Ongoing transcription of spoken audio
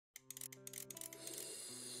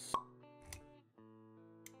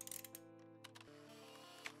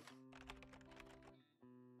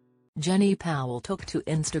Jenny Powell took to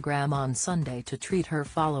Instagram on Sunday to treat her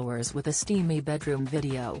followers with a steamy bedroom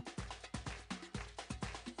video.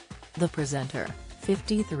 The presenter,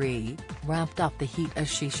 53, ramped up the heat as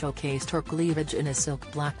she showcased her cleavage in a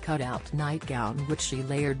silk black cutout nightgown which she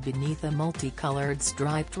layered beneath a multicolored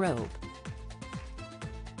striped robe.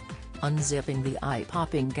 Unzipping the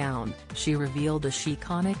eye-popping gown, she revealed a chic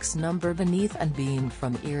onyx number beneath and beamed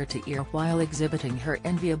from ear to ear while exhibiting her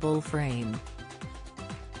enviable frame.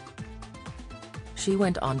 She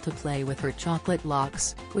went on to play with her chocolate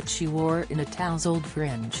locks, which she wore in a tousled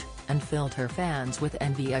fringe, and filled her fans with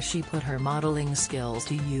envy as she put her modeling skills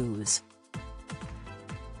to use.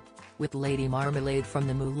 With Lady Marmalade from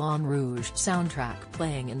the Moulin Rouge soundtrack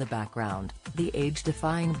playing in the background, the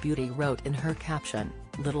age-defying beauty wrote in her caption,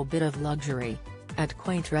 "Little bit of luxury. At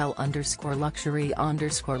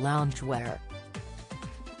 @Quaintrell_luxury_loungewear.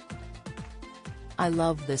 I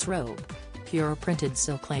love this robe. Pure printed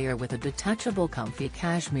silk layer with a detachable comfy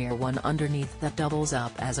cashmere one underneath that doubles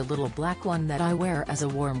up as a little black one that I wear as a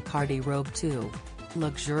warm cardi robe too.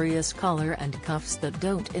 Luxurious color and cuffs that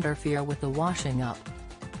don't interfere with the washing up.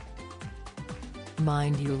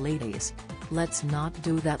 Mind you ladies, let's not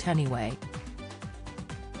do that anyway.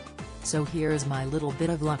 So here's my little bit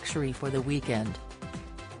of luxury for the weekend.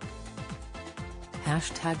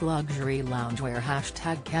 #luxury loungewear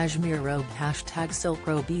 #cashmere robe #silk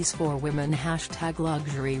robes for women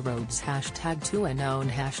 #luxury robes #2unknown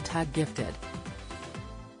 #gifted."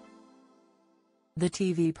 The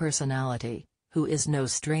TV personality, who is no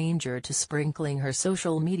stranger to sprinkling her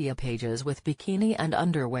social media pages with bikini and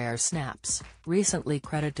underwear snaps, recently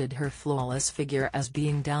credited her flawless figure as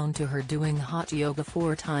being down to her doing hot yoga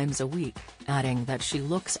 4 times a week, adding that she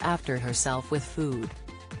looks after herself with food.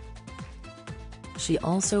 She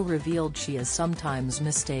also revealed she is sometimes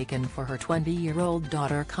mistaken for her 20-year-old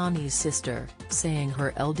daughter Connie's sister, saying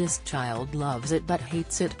her eldest child loves it but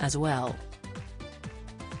hates it as well.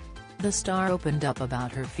 The star opened up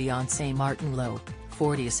about her fiancé Martin Lowe,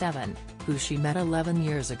 47, who she met 11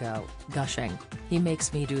 years ago, gushing, "He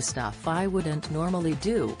makes me do stuff I wouldn't normally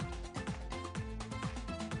do."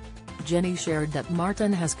 Jenny shared that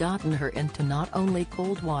Martin has gotten her into not only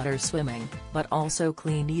cold water swimming, but also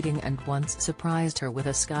clean eating and once surprised her with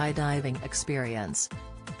a skydiving experience.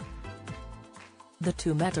 The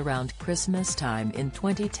two met around Christmas time in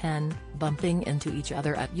 2010, bumping into each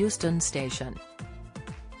other at Euston Station.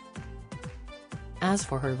 As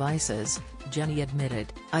for her vices, Jenny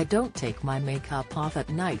admitted, "I don't take my makeup off at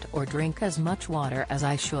night or drink as much water as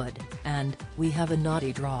I should, and, we have a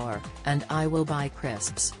naughty drawer, and I will buy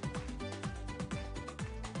crisps."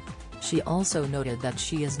 She also noted that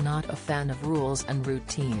she is not a fan of rules and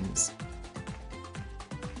routines.